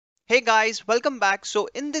Hey guys, welcome back. So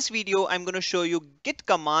in this video, I'm going to show you Git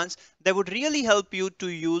commands that would really help you to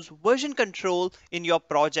use version control in your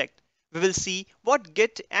project. We will see what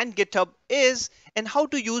Git and GitHub is and how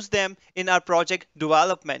to use them in our project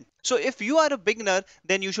development. So if you are a beginner,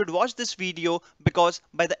 then you should watch this video because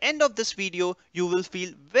by the end of this video, you will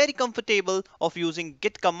feel very comfortable of using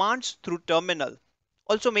Git commands through terminal.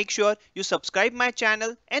 Also make sure you subscribe my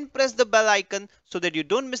channel and press the bell icon so that you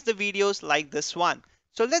don't miss the videos like this one.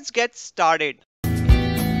 So let's get started.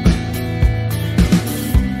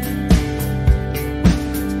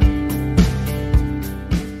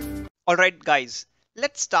 Alright guys,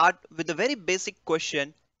 let's start with a very basic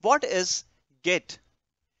question. What is Git?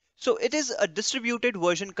 So it is a distributed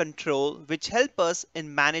version control which helps us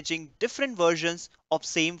in managing different versions of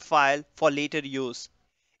same file for later use.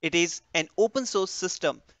 It is an open source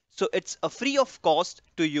system, so it's a free of cost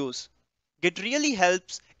to use. Git really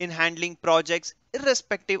helps in handling projects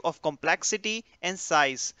irrespective of complexity and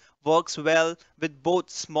size, works well with both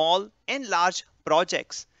small and large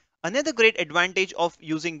projects. Another great advantage of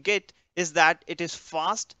using Git is that it is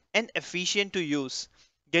fast and efficient to use.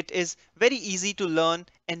 Git is very easy to learn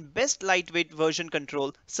and best lightweight version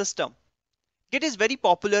control system. Git is very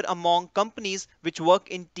popular among companies which work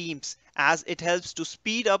in teams as it helps to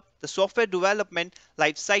speed up the software development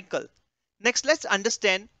life cycle. Next, let's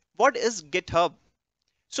understand what is GitHub.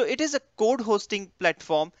 So it is a code hosting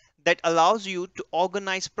platform that allows you to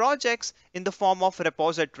organize projects in the form of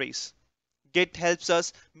repositories. Git helps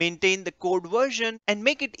us maintain the code version and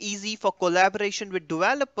make it easy for collaboration with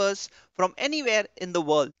developers from anywhere in the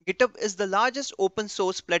world. GitHub is the largest open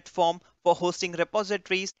source platform for hosting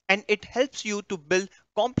repositories, and it helps you to build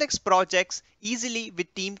complex projects easily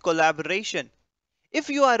with team collaboration. If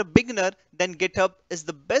you are a beginner, then GitHub is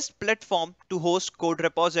the best platform to host code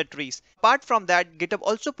repositories. Apart from that, GitHub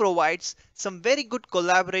also provides some very good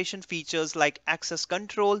collaboration features like access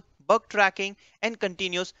control, bug tracking, and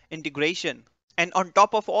continuous integration. And on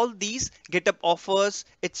top of all these, GitHub offers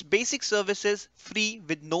its basic services free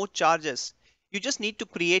with no charges. You just need to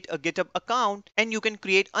create a GitHub account and you can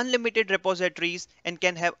create unlimited repositories and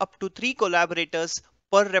can have up to 3 collaborators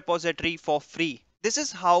per repository for free. This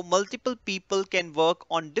is how multiple people can work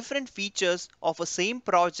on different features of a same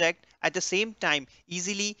project at the same time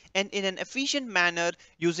easily and in an efficient manner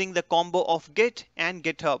using the combo of Git and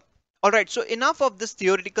GitHub. Alright, so enough of this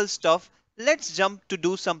theoretical stuff. Let's jump to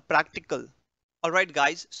do some practical. Alright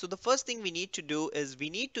guys, so the first thing we need to do is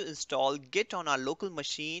we need to install Git on our local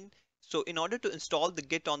machine. So in order to install the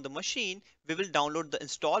Git on the machine, we will download the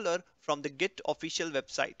installer from the Git official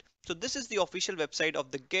website. So this is the official website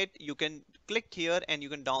of the Git. You can click here and you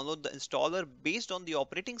can download the installer based on the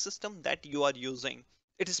operating system that you are using.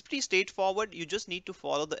 It is pretty straightforward. You just need to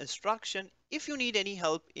follow the instruction. If you need any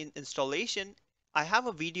help in installation, I have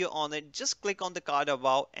a video on it. Just click on the card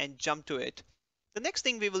above and jump to it. The next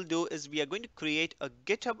thing we will do is we are going to create a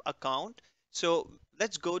GitHub account. So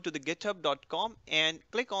let's go to the github.com and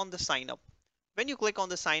click on the sign up. When you click on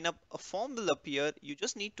the sign up, a form will appear. You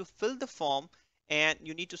just need to fill the form and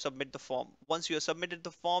you need to submit the form. Once you have submitted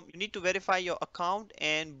the form, you need to verify your account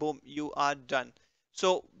and boom, you are done.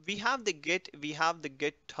 So we have the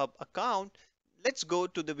GitHub account. Let's go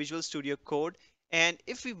to the Visual Studio Code. And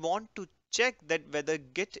if we want to check that whether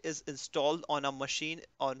Git is installed on a machine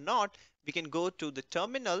or not, we can go to the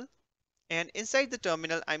terminal, and inside the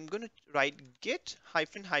terminal I'm going to write git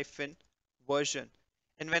 --version,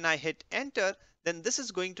 and when I hit enter, then this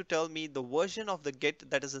is going to tell me the version of the Git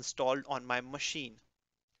that is installed on my machine.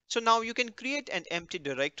 So now you can create an empty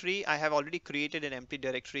directory. I have already created an empty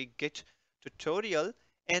directory Git tutorial,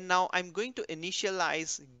 and now I'm going to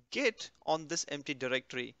initialize Git on this empty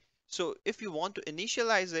directory. So if you want to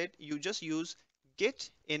initialize it, you just use git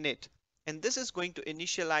init, and this is going to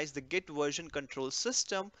initialize the Git version control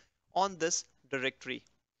system on this directory.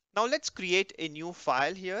 Now let's create a new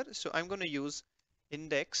file here. So I'm going to use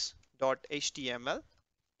index.html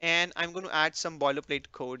and I'm going to add some boilerplate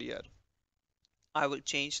code here. I will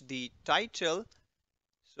change the title.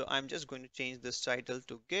 So I'm just going to change this title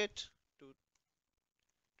to Git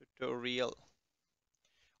tutorial.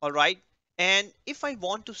 All right. And if I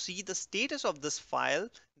want to see the status of this file,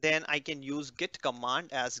 then I can use git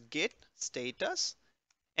command as git status.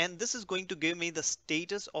 And this is going to give me the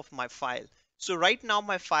status of my file. So right now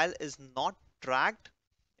my file is not tracked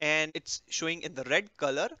and it's showing in the red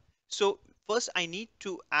color. So first I need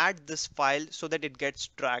to add this file so that it gets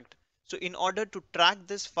tracked. So in order to track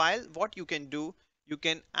this file, what you can do, you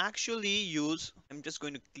can actually use, I'm just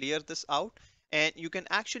going to clear this out, and you can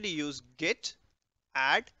actually use git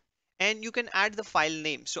add and you can add the file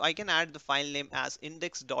name. So I can add the file name as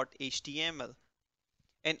index.html.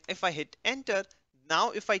 And if I hit enter,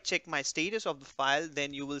 now if I check my status of the file,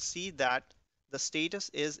 then you will see that the status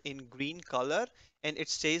is in green color and it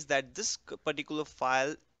says that this particular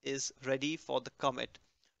file is ready for the commit.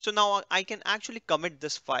 So now I can actually commit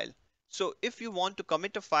this file. So if you want to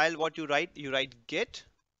commit a file, what you write git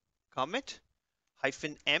commit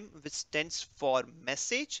 -m, which stands for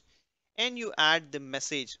message, and you add the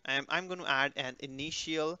message. I'm going to add an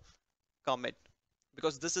initial commit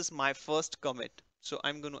because this is my first commit. So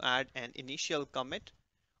I'm going to add an initial commit.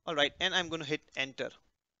 All right, and I'm going to hit enter.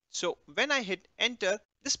 So when I hit enter,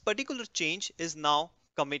 this particular change is now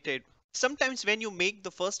committed. Sometimes when you make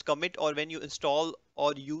the first commit or when you install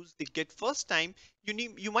or use the Git first time,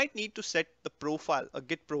 you might need to set the profile, a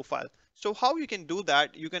Git profile. So how you can do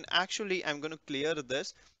that, you can actually, I'm going to clear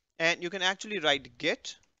this, and you can actually write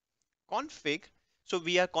git config. So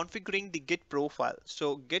we are configuring the Git profile.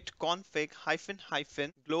 So git config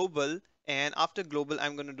hyphen global, and after global,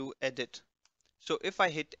 I'm going to do edit. So if I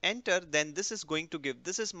hit enter, then this is going to give,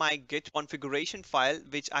 this is my Git configuration file,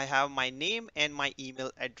 which I have my name and my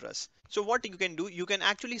email address. So what you can do, you can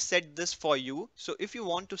actually set this for you. So if you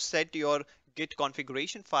want to set your Git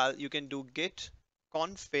configuration file, you can do git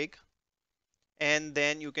config and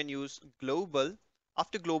then you can use global.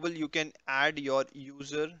 After global, you can add your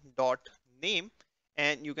user dot name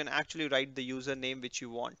and you can actually write the username which you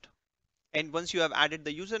want. And once you have added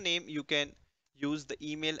the username, you can use the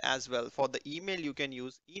email as well. For the email, you can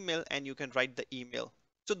use email and you can write the email.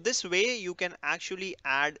 So this way you can actually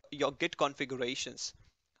add your Git configurations.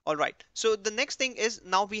 All right. So the next thing is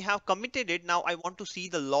now we have committed it. Now I want to see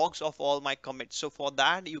the logs of all my commits. So for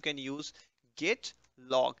that, you can use git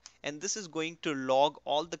log, and this is going to log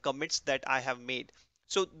all the commits that I have made.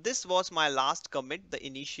 So this was my last commit, the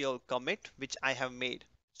initial commit, which I have made.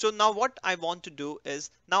 So now what I want to do is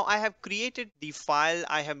now I have created the file.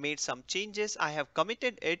 I have made some changes. I have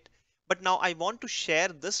committed it. But now I want to share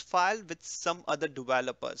this file with some other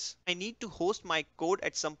developers. I need to host my code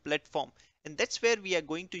at some platform, and that's where we are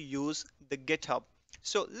going to use the GitHub.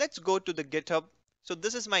 So let's go to the GitHub. So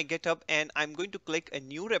this is my GitHub and I'm going to click a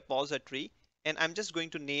new repository and I'm just going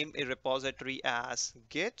to name a repository as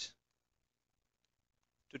Git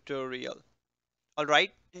tutorial. All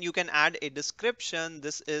right, and you can add a description.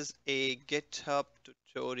 This is a GitHub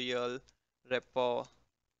tutorial repository.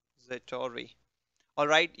 All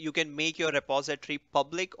right, you can make your repository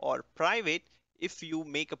public or private. If you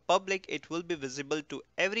make a public, it will be visible to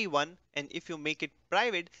everyone, and if you make it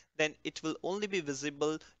private, then it will only be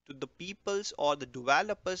visible to the peoples or the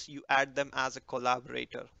developers you add them as a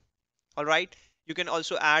collaborator. All right, you can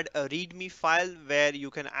also add a readme file where you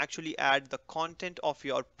can actually add the content of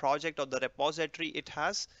your project or the repository it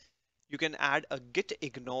has. You can add a git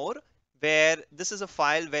ignore, where this is a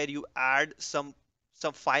file where you add some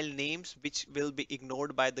file names which will be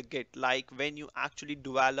ignored by the Git. Like when you actually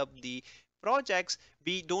develop the projects,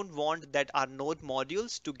 we don't want that our node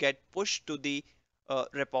modules to get pushed to the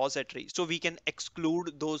repository. So we can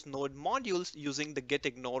exclude those node modules using the git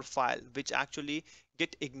ignore file, which actually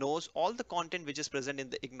Git ignores all the content which is present in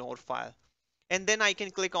the ignore file. And then I can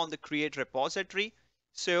click on the create repository.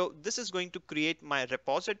 So this is going to create my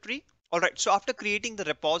repository. All right, so after creating the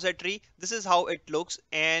repository, this is how it looks,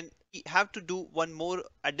 and we have to do one more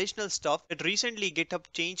additional stuff. That recently GitHub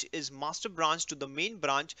changed is master branch to the main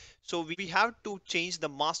branch. So we have to change the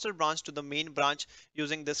master branch to the main branch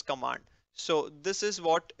using this command. So this is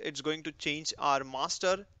what it's going to change our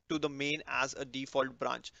master to the main as a default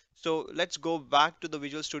branch. So let's go back to the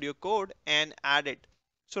Visual Studio Code and add it.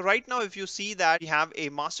 So right now, if you see that we have a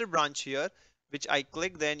master branch here, which I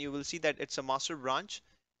click, then you will see that it's a master branch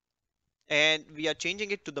and we are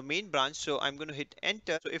changing it to the main branch. So I'm going to hit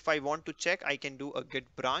enter. So if I want to check, I can do a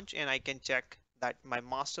git branch and I can check that my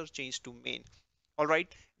master changed to main. All right.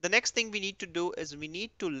 The next thing we need to do is we need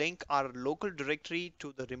to link our local directory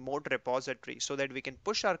to the remote repository so that we can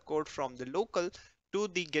push our code from the local to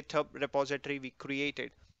the GitHub repository we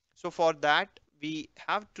created. So for that, we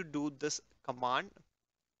have to do this command,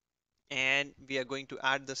 and we are going to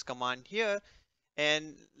add this command here.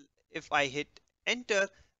 And if I hit enter,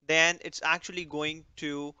 then it's actually going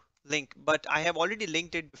to link, but I have already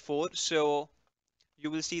linked it before. So you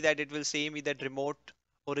will see that it will say me that remote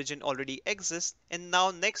origin already exists. And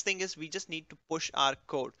now next thing is we just need to push our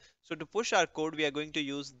code. So to push our code, we are going to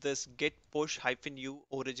use this git push -u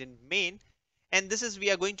origin main. And this is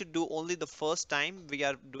we are going to do only the first time we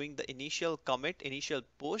are doing the initial commit, initial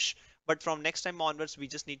push. But from next time onwards, we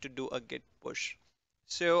just need to do a git push.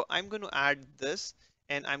 So I'm going to add this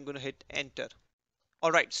and I'm going to hit enter.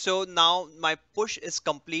 All right, so now my push is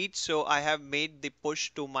complete. So I have made the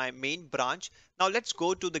push to my main branch. Now let's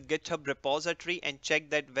go to the GitHub repository and check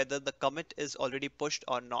that whether the commit is already pushed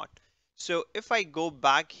or not. So if I go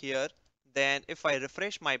back here, then if I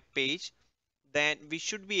refresh my page, then we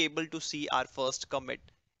should be able to see our first commit.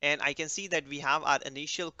 And I can see that we have our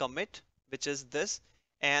initial commit, which is this,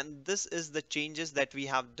 and this is the changes that we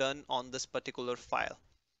have done on this particular file.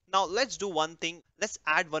 Now let's do one thing. Let's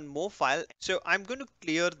add one more file. So I'm going to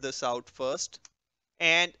clear this out first.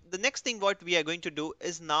 And the next thing what we are going to do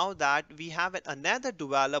is now that we have another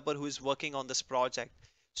developer who is working on this project.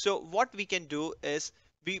 So what we can do is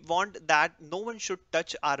we want that no one should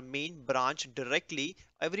touch our main branch directly.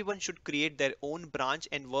 Everyone should create their own branch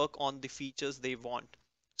and work on the features they want.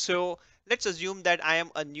 So let's assume that I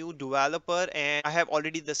am a new developer and I have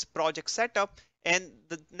already this project set up. And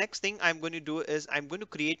the next thing I'm going to do is I'm going to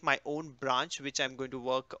create my own branch, which I'm going to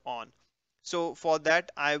work on. So for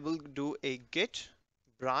that, I will do a git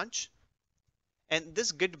branch, and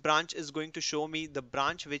this git branch is going to show me the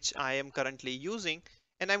branch which I am currently using,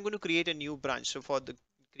 and I'm going to create a new branch. So for the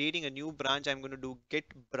creating a new branch, I'm going to do git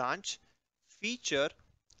branch feature,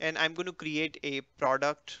 and I'm going to create a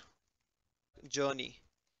product journey.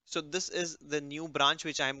 So this is the new branch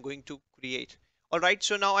which I'm going to create. All right,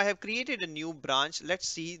 so now I have created a new branch. Let's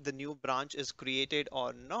see the new branch is created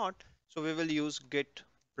or not. So we will use git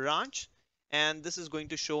branch, and this is going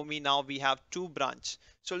to show me now we have two branch.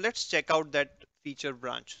 So let's check out that feature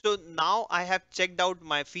branch. So now I have checked out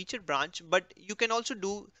my feature branch, but you can also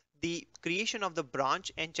do the creation of the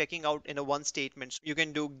branch and checking out in a one statement. So you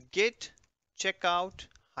can do git checkout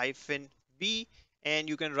hyphen b, and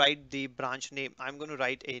you can write the branch name. I'm going to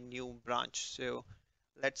write a new branch. So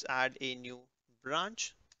let's add a new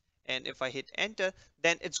branch. And if I hit enter,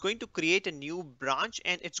 then it's going to create a new branch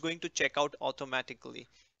and it's going to check out automatically.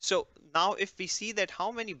 So now if we see that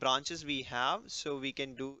how many branches we have, so we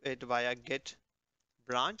can do it via git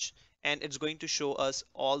branch, and it's going to show us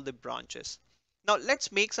all the branches. Now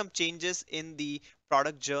let's make some changes in the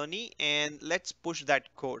product journey and let's push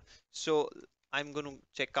that code. So I'm going to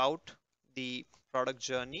check out the product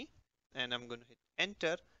journey and I'm going to hit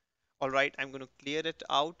enter. All right, I'm going to clear it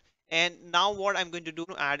out. And now what I'm going to do,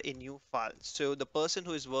 add a new file. So the person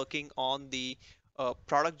who is working on the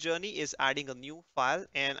product journey is adding a new file,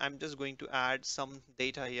 and I'm just going to add some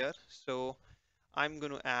data here. So I'm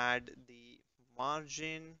going to add the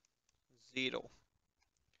margin 0.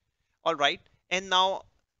 All right. And now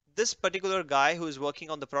this particular guy who is working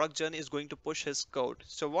on the product journey is going to push his code.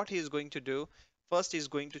 So what he is going to do, first he's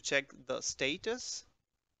going to check the status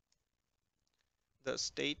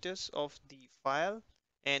of the file,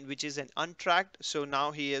 and which is an untracked. So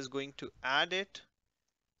now he is going to add it.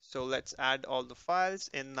 So let's add all the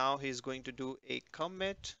files, and now he's going to do a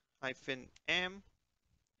commit -m,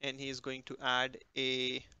 and he is going to add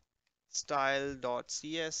a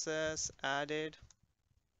style.css added.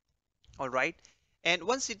 All right, and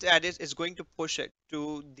once it's added, it's going to push it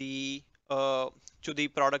uh, to the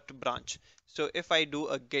product branch. So if I do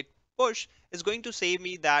a git push, it's going to say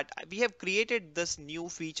me that we have created this new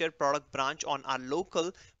feature product branch on our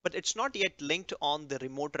local, but it's not yet linked on the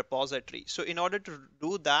remote repository. So in order to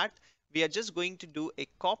do that, we are just going to do a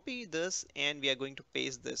copy this and we are going to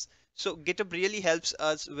paste this. So GitHub really helps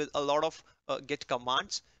us with a lot of git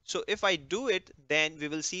commands. So if I do it, then we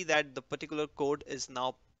will see that the particular code is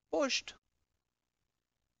now pushed.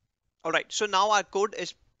 All right, so now our code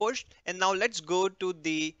is pushed, and now let's go to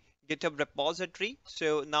the GitHub repository.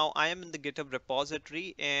 So now I am in the GitHub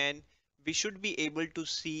repository and we should be able to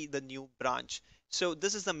see the new branch. So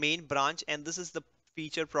this is the main branch and this is the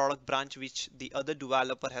feature product branch which the other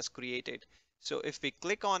developer has created. So if we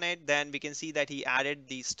click on it, then we can see that he added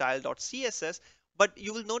the style.css, but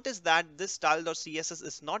you will notice that this style.css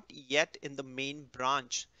is not yet in the main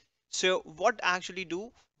branch. So what actually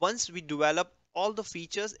do, once we develop all the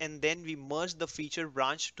features and then we merge the feature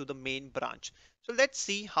branch to the main branch. So let's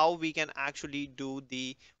see how we can actually do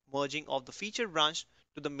the merging of the feature branch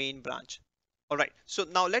to the main branch. All right, so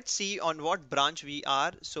now let's see on what branch we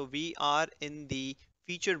are. So we are in the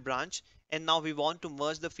feature branch, and now we want to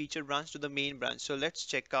merge the feature branch to the main branch. So let's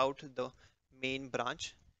check out the main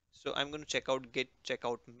branch. So I'm going to check out git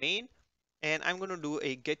checkout main, and I'm going to do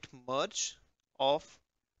a git merge of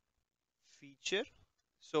feature.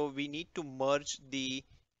 So we need to merge the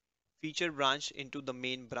feature branch into the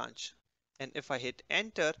main branch. And if I hit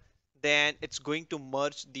enter, then it's going to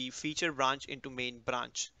merge the feature branch into main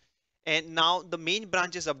branch. And now the main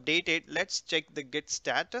branch is updated. Let's check the git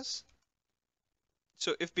status.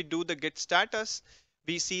 So if we do the git status,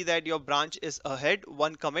 We see that your branch is ahead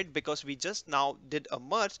one commit because we just now did a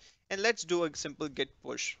merge. And let's do a simple git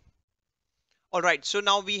push. All right, so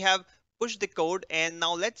now we have pushed the code, and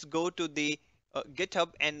now let's go to the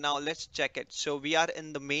GitHub, and now let's check it. So we are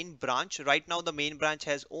in the main branch. Right now the main branch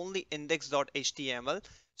has only index.html.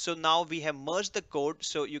 So now we have merged the code.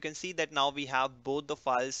 So you can see that now we have both the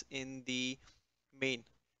files in the main.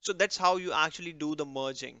 So that's how you actually do the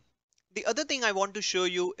merging. The other thing I want to show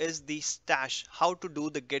you is the stash, how to do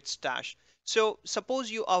the git stash. So suppose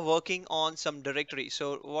you are working on some directory.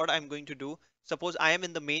 So what I'm going to do, suppose I am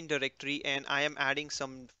in the main directory and I am adding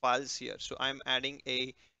some files here. So I'm adding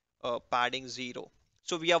a padding 0.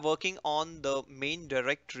 So we are working on the main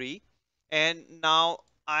directory, and now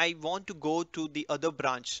I want to go to the other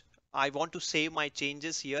branch. I want to save my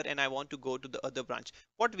changes here and I want to go to the other branch.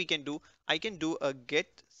 What we can do, I can do a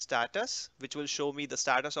git status, which will show me the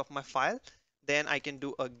status of my file. Then I can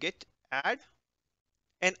do a git add.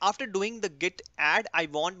 And after doing the git add, I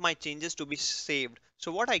want my changes to be saved.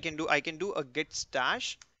 So what I can do, I can do a git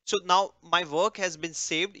stash. So now my work has been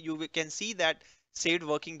saved. You can see that saved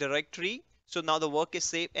working directory. So now the work is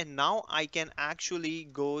saved, and now I can actually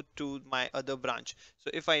go to my other branch.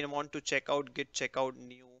 So if I want to check out git checkout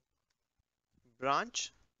new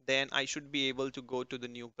branch, then I should be able to go to the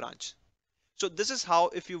new branch. So this is how,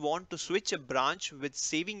 if you want to switch a branch with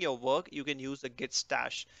saving your work, you can use the git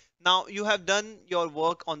stash. Now you have done your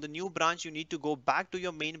work on the new branch, you need to go back to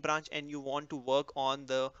your main branch and you want to work on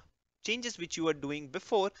the changes which you were doing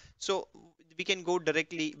before. So we can go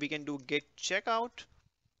directly, we can do git checkout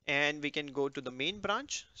and we can go to the main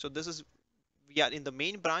branch. So this is, we are in the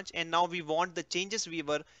main branch, and now we want the changes we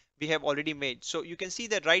have already made. So you can see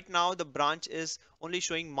that right now the branch is only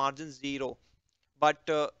showing margin 0, but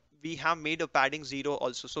we have made a padding 0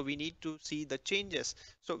 also. So we need to see the changes.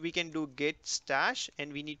 So we can do git stash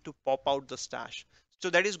and we need to pop out the stash. So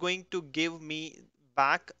that is going to give me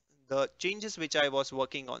back the changes which I was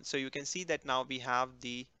working on. So you can see that now we have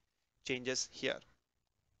the changes here.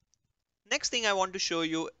 Next thing I want to show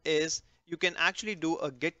you is you can actually do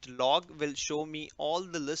a git log, will show me all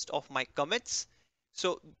the list of my commits.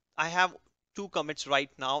 So I have 2 commits right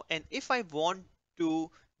now, and if I want to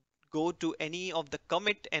go to any of the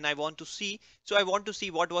commit and I want to see, so I want to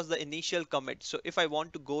see what was the initial commit. So if I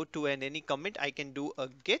want to go to any commit, I can do a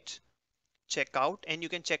git checkout and you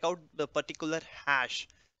can check out the particular hash.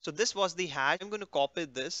 So this was the hash. I'm going to copy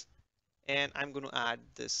this and I'm going to add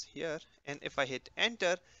this here, and if I hit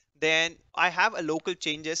enter, then I have a local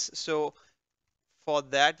changes. So for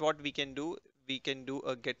that, what we can do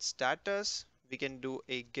a git status, we can do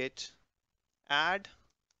a git add,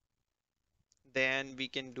 then we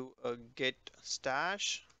can do a git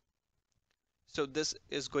stash. So this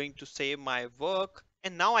is going to save my work,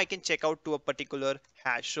 and now I can check out to a particular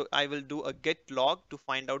hash. So I will do a git log to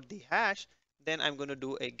find out the hash, then I'm going to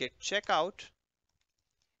do a git checkout,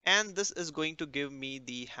 and this is going to give me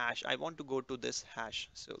the hash. I want to go to this hash,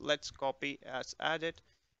 so let's copy as add it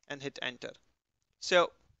and hit enter. So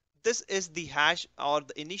this is the hash or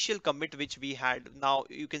the initial commit which we had. Now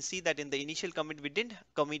you can see that in the initial commit we didn't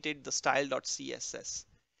committed the style.css.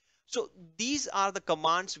 So these are the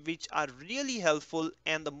commands which are really helpful,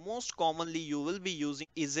 and the most commonly you will be using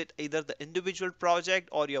is it either the individual project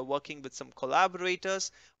or you're working with some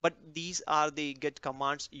collaborators. But these are the git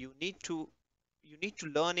commands you need to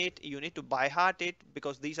learn it, you need to by heart it,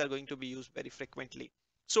 because these are going to be used very frequently.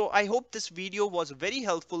 So I hope this video was very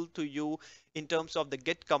helpful to you in terms of the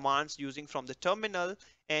git commands using from the terminal.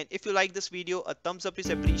 And if you like this video, a thumbs up is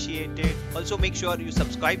appreciated. Also make sure you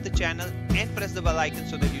subscribe the channel and press the bell icon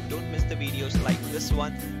so that you don't miss the videos like this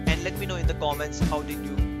one. And let me know in the comments, how did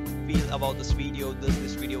you feel about this video? Does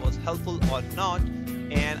this video was helpful or not?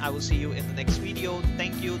 And I will see you in the next video.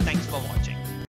 Thank you. Thanks for watching.